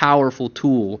very powerful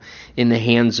tool in the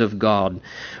hands of God.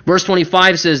 Verse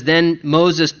 25 says, Then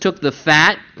Moses took the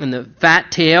fat and the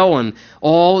fat tail and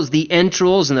all the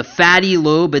entrails and the fatty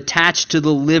lobe attached to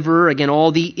the liver, again,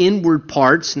 all the inward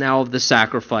parts now of the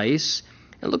sacrifice.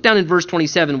 And look down in verse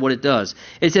 27 what it does.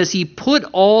 It says, He put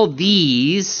all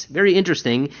these, very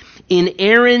interesting, in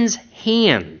Aaron's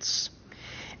hands.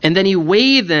 And then he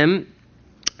waved them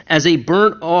as a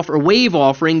wave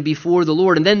offering before the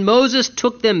Lord. And then Moses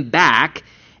took them back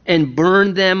and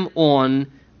burned them on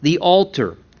the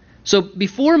altar. So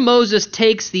before Moses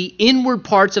takes the inward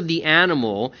parts of the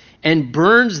animal and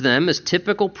burns them, as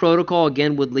typical protocol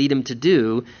again would lead him to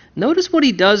do, notice what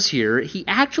he does here. He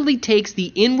actually takes the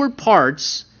inward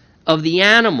parts of the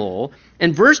animal,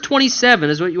 and verse 27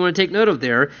 is what you want to take note of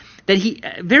there,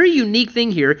 that very unique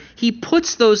thing here, he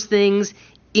puts those things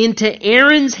into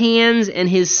Aaron's hands and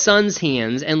his son's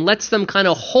hands and lets them kind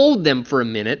of hold them for a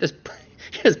minute.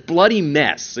 This bloody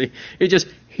mess. You're just,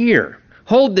 here,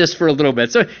 hold this for a little bit.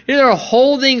 So they're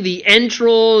holding the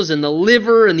entrails and the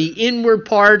liver and the inward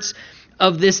parts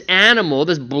of this animal,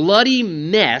 this bloody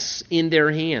mess, in their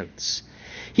hands.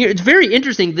 Here, it's very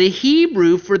interesting. The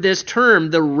Hebrew for this term,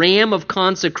 the ram of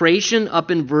consecration,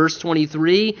 up in verse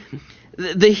 23,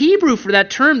 the Hebrew for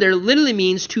that term there literally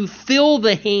means to fill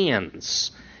the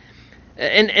hands.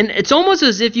 And it's almost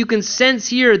as if you can sense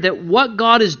here that what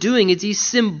God is doing is he's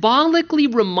symbolically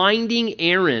reminding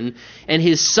Aaron and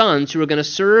his sons who are going to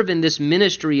serve in this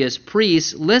ministry as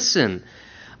priests, listen,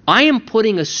 I am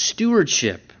putting a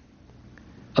stewardship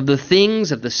of the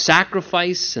things of the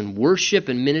sacrifice and worship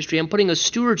and ministry. I'm putting a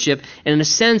stewardship, and in a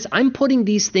sense, I'm putting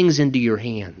these things into your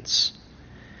hands.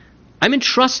 I'm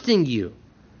entrusting you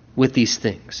with these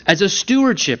things. As a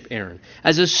stewardship, Aaron.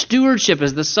 As a stewardship,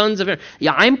 as the sons of Aaron.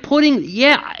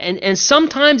 And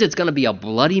sometimes it's going to be a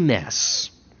bloody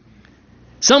mess.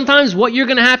 Sometimes what you're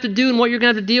going to have to do and what you're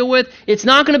going to have to deal with, it's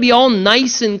not going to be all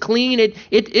nice and clean.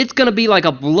 It's going to be like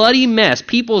a bloody mess.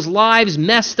 People's lives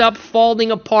messed up, falling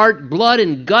apart, blood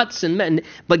and guts.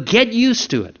 But get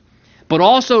used to it. But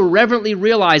also reverently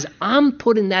realize, I'm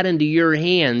putting that into your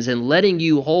hands and letting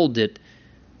you hold it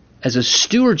as a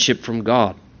stewardship from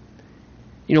God.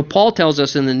 You know, Paul tells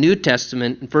us in the New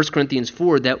Testament, in 1 Corinthians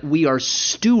 4, that we are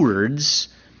stewards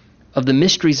of the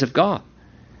mysteries of God.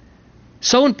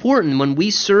 So important when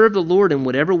we serve the Lord in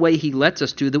whatever way he lets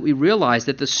us to, that we realize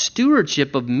that the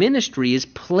stewardship of ministry is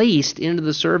placed into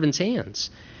the servant's hands.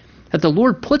 That the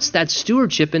Lord puts that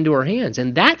stewardship into our hands.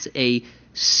 And that's a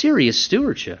serious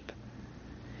stewardship.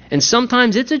 And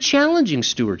sometimes it's a challenging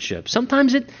stewardship.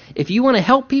 Sometimes if you want to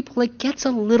help people, it gets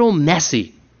a little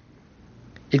messy.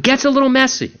 It gets a little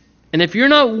messy. And if you're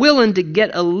not willing to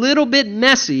get a little bit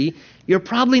messy, you're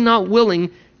probably not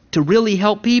willing to really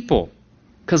help people.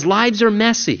 Because lives are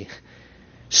messy.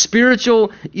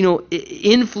 Spiritual,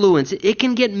 influence, it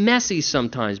can get messy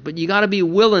sometimes. But you got to be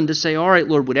willing to say, all right,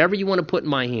 Lord, whatever you want to put in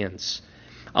my hands,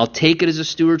 I'll take it as a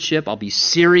stewardship. I'll be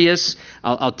serious.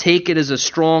 I'll take it as a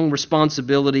strong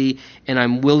responsibility, and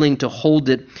I'm willing to hold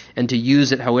it and to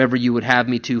use it however you would have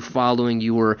me to, following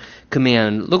your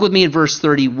command. Look with me in verse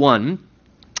 31.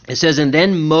 It says, And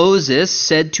then Moses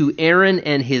said to Aaron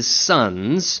and his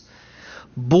sons,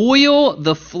 Boil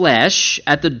the flesh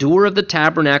at the door of the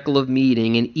tabernacle of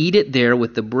meeting and eat it there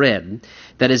with the bread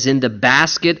that is in the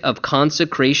basket of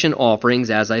consecration offerings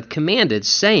as I've commanded,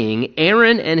 saying,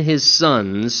 Aaron and his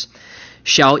sons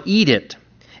shall eat it.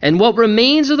 And what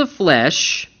remains of the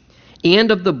flesh and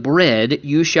of the bread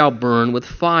you shall burn with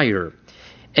fire.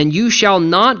 And you shall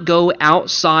not go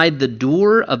outside the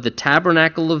door of the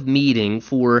tabernacle of meeting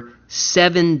for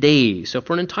 7 days. So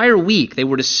for an entire week, they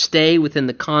were to stay within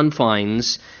the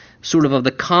confines sort of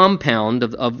the compound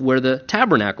of where the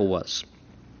tabernacle was.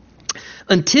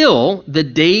 Until the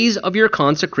days of your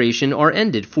consecration are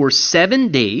ended. For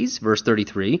 7 days, verse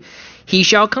 33, he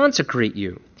shall consecrate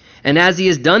you. And as he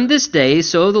has done this day,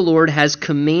 so the Lord has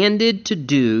commanded to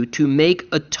do to make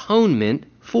atonement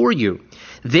for you.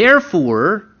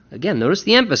 Therefore, again, notice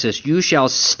the emphasis, you shall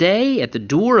stay at the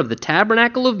door of the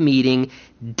tabernacle of meeting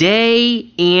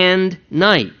day and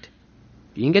night.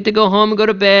 You didn't get to go home and go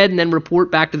to bed and then report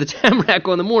back to the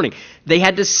tabernacle in the morning. They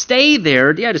had to stay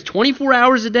there, just 24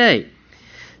 hours a day.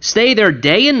 Stay there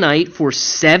day and night for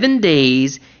 7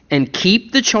 days, and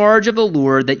keep the charge of the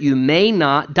Lord that you may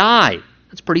not die.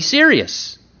 That's pretty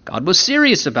serious. God was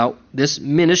serious about this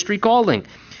ministry calling.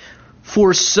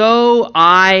 For so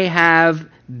I have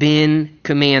been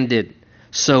commanded.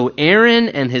 So Aaron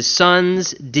and his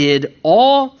sons did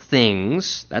all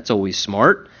things, that's always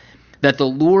smart, that the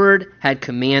Lord had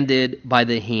commanded by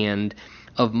the hand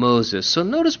of Moses. So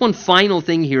notice one final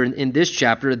thing here in this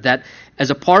chapter, that as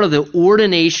a part of the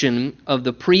ordination of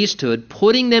the priesthood,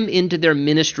 putting them into their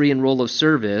ministry and role of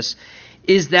service,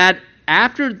 is that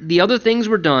after the other things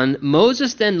were done,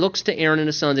 Moses then looks to Aaron and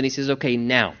his sons and he says, okay,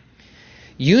 now,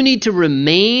 you need to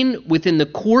remain within the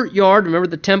courtyard. Remember,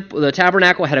 the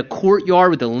tabernacle had a courtyard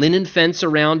with a linen fence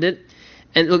around it.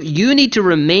 And look, you need to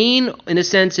remain, in a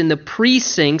sense, in the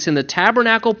precincts, in the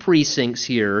tabernacle precincts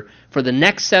here for the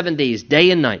next 7 days,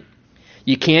 day and night.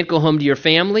 You can't go home to your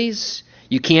families.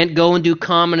 You can't go and do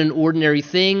common and ordinary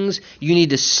things. You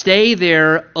need to stay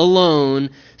there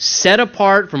alone, set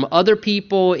apart from other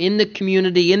people in the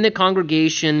community, in the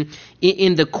congregation,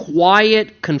 in the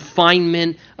quiet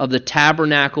confinement of the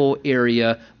tabernacle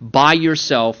area by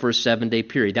yourself for a 7-day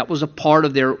period. That was a part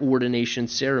of their ordination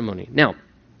ceremony. Now,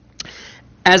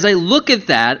 as I look at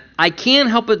that, I can't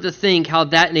help but to think how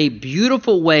that in a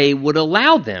beautiful way would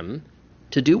allow them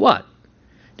to do what?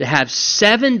 To have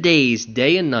 7 days,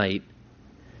 day and night,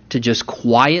 to just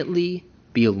quietly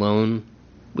be alone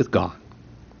with God.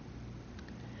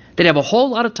 They'd have a whole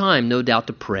lot of time, no doubt,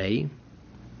 to pray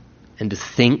and to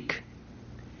think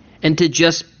and to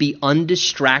just be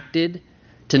undistracted,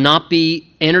 to not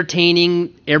be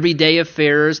entertaining everyday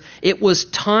affairs. It was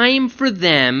time for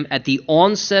them at the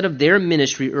onset of their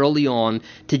ministry early on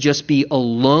to just be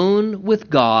alone with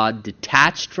God,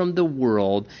 detached from the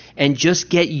world, and just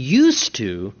get used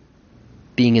to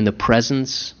being in the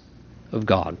presence of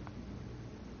God.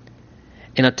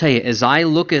 And I'll tell you, as I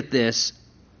look at this,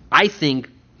 I think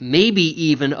maybe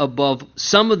even above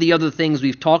some of the other things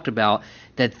we've talked about,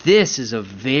 that this is a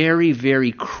very,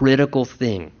 very critical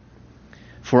thing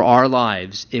for our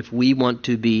lives if we want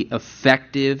to be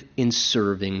effective in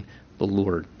serving the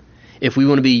Lord. If we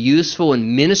want to be useful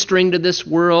in ministering to this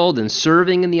world and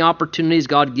serving in the opportunities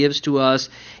God gives to us,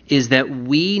 is that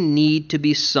we need to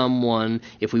be someone,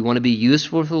 if we want to be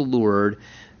useful for the Lord,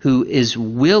 who is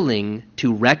willing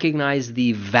to recognize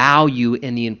the value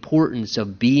and the importance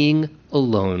of being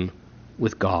alone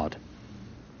with God.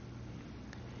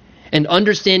 And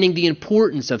understanding the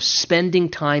importance of spending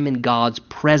time in God's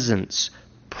presence,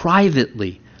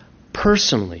 privately,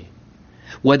 personally,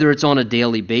 whether it's on a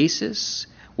daily basis,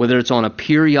 whether it's on a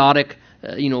periodic,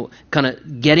 kind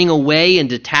of getting away and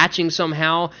detaching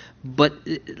somehow. But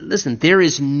listen, there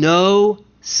is no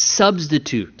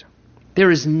substitute. There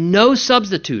is no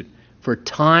substitute for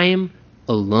time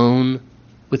alone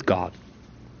with God.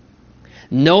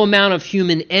 No amount of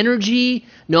human energy,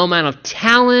 no amount of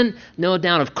talent, no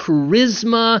amount of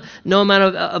charisma, no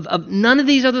amount of none of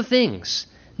these other things.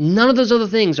 None of those other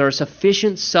things are a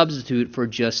sufficient substitute for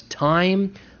just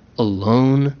time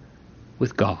alone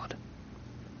with God.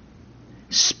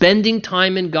 Spending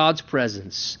time in God's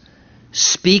presence,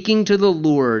 speaking to the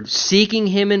Lord, seeking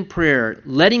Him in prayer,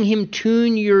 letting Him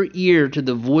tune your ear to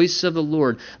the voice of the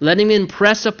Lord, letting Him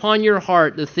impress upon your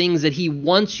heart the things that He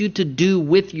wants you to do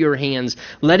with your hands,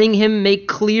 letting Him make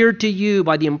clear to you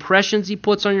by the impressions He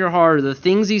puts on your heart, or the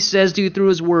things He says to you through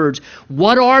His words,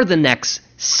 what are the next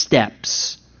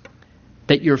steps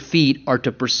that your feet are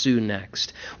to pursue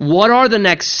next? What are the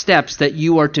next steps that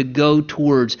you are to go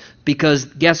towards? Because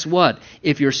guess what?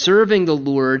 If you're serving the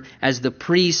Lord as the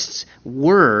priests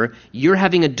were, you're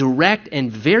having a direct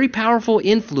and very powerful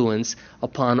influence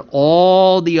upon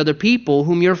all the other people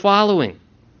whom you're following.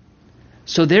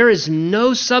 So there is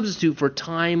no substitute for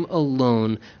time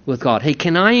alone with God. Hey,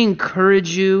 can I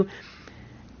encourage you,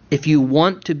 if you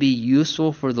want to be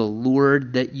useful for the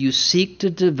Lord, that you seek to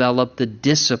develop the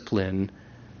discipline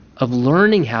of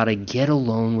learning how to get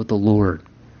alone with the Lord.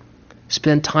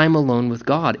 Spend time alone with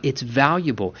God. It's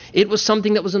valuable. It was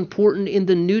something that was important in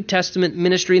the New Testament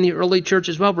ministry in the early church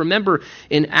as well. Remember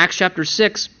in Acts chapter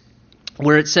 6,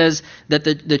 where it says that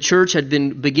the church had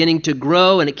been beginning to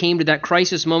grow, and it came to that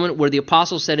crisis moment where the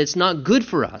apostles said, it's not good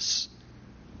for us.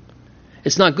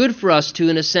 It's not good for us to,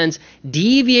 in a sense,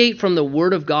 deviate from the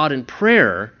Word of God in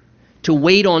prayer to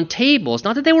wait on tables.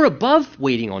 Not that they were above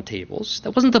waiting on tables.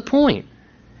 That wasn't the point.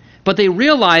 But they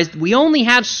realized we only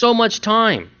have so much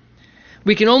time.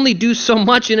 We can only do so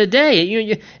much in a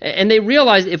day. And they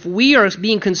realize if we are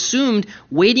being consumed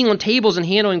waiting on tables and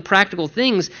handling practical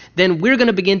things, then we're going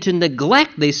to begin to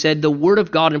neglect, they said, the Word of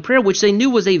God and prayer, which they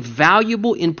knew was a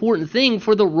valuable, important thing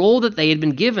for the role that they had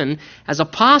been given as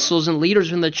apostles and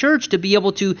leaders in the church to be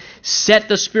able to set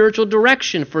the spiritual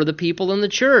direction for the people in the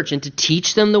church and to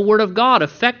teach them the Word of God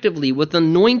effectively with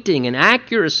anointing and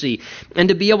accuracy, and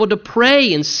to be able to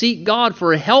pray and seek God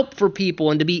for help for people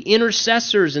and to be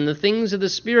intercessors in the things of the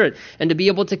Spirit and to be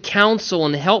able to counsel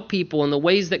and help people in the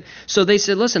ways that... So they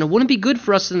said, listen, it wouldn't be good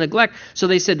for us to neglect. So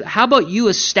they said, how about you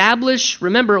establish...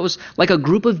 Remember, it was like a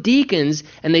group of deacons,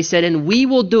 and they said, and we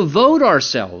will devote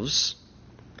ourselves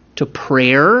to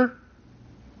prayer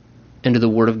and to the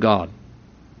Word of God.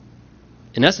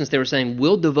 In essence, they were saying,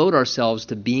 we'll devote ourselves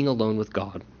to being alone with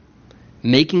God,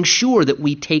 making sure that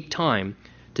we take time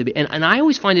to be... And I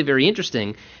always find it very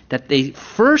interesting that they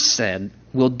first said,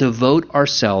 we'll devote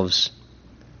ourselves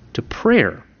to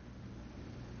prayer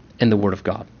and the Word of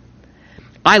God.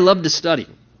 I love to study.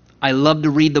 I love to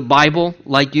read the Bible,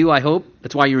 like you, I hope.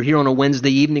 That's why you're here on a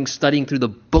Wednesday evening studying through the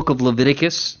book of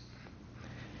Leviticus.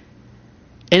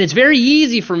 And it's very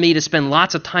easy for me to spend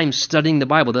lots of time studying the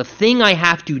Bible. The thing I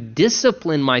have to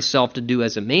discipline myself to do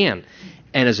as a man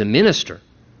and as a minister,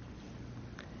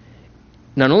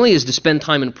 not only is to spend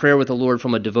time in prayer with the Lord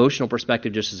from a devotional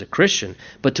perspective just as a Christian,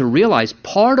 but to realize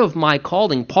part of my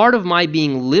calling, part of my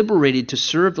being liberated to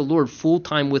serve the Lord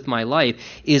full-time with my life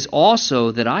is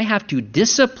also that I have to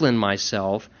discipline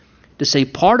myself to say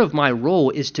part of my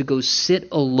role is to go sit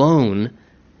alone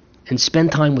and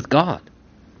spend time with God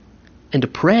and to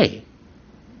pray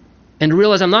and to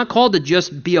realize I'm not called to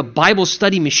just be a Bible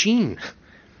study machine,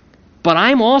 but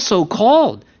I'm also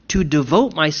called to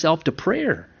devote myself to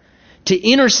prayer, to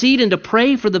intercede and to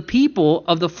pray for the people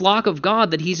of the flock of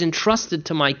God that He's entrusted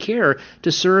to my care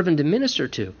to serve and to minister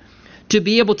to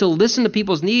be able to listen to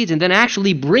people's needs and then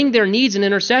actually bring their needs in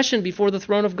intercession before the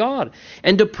throne of God,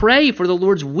 and to pray for the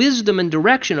Lord's wisdom and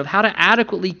direction of how to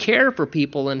adequately care for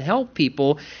people and help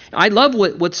people. I love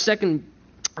what it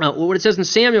says in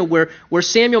Samuel, where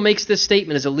Samuel makes this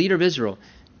statement as a leader of Israel.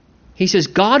 He says,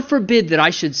 God forbid that I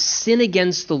should sin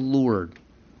against the Lord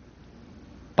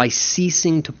by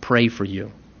ceasing to pray for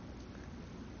you.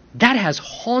 That has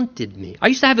haunted me. I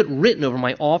used to have it written over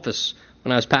my office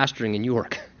when I was pastoring in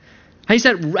York. I used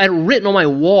to have it written on my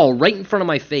wall right in front of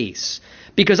my face,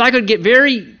 because I could get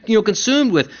very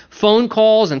consumed with phone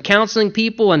calls and counseling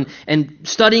people and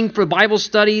studying for Bible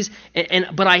studies,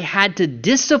 but I had to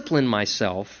discipline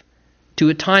myself to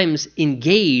at times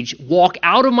engage, walk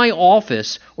out of my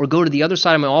office or go to the other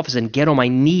side of my office and get on my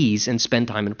knees and spend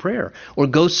time in prayer, or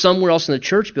go somewhere else in the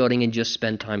church building and just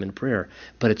spend time in prayer.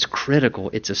 But it's critical.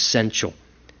 It's essential.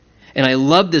 And I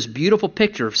love this beautiful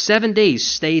picture of 7 days,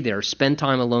 stay there, spend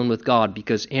time alone with God,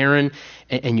 because Aaron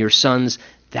and your sons,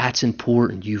 that's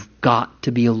important. You've got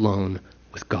to be alone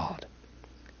with God.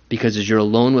 Because as you're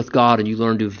alone with God and you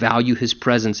learn to value His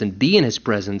presence and be in His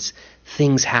presence,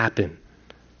 things happen.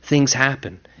 Things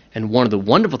happen. And one of the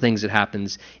wonderful things that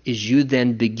happens is you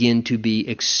then begin to be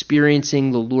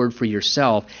experiencing the Lord for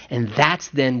yourself, and that's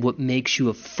then what makes you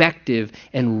effective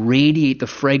and radiate the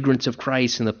fragrance of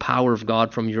Christ and the power of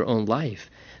God from your own life,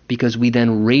 because we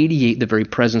then radiate the very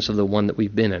presence of the one that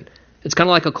we've been in. It's kind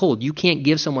of like a cold. You can't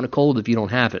give someone a cold if you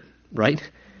don't have it, right?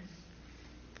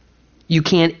 You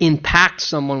can't impact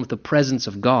someone with the presence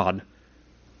of God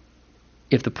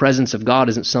if the presence of God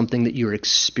isn't something that you're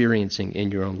experiencing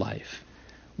in your own life.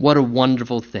 What a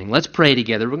wonderful thing. Let's pray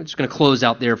together. We're just going to close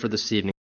out there for this evening.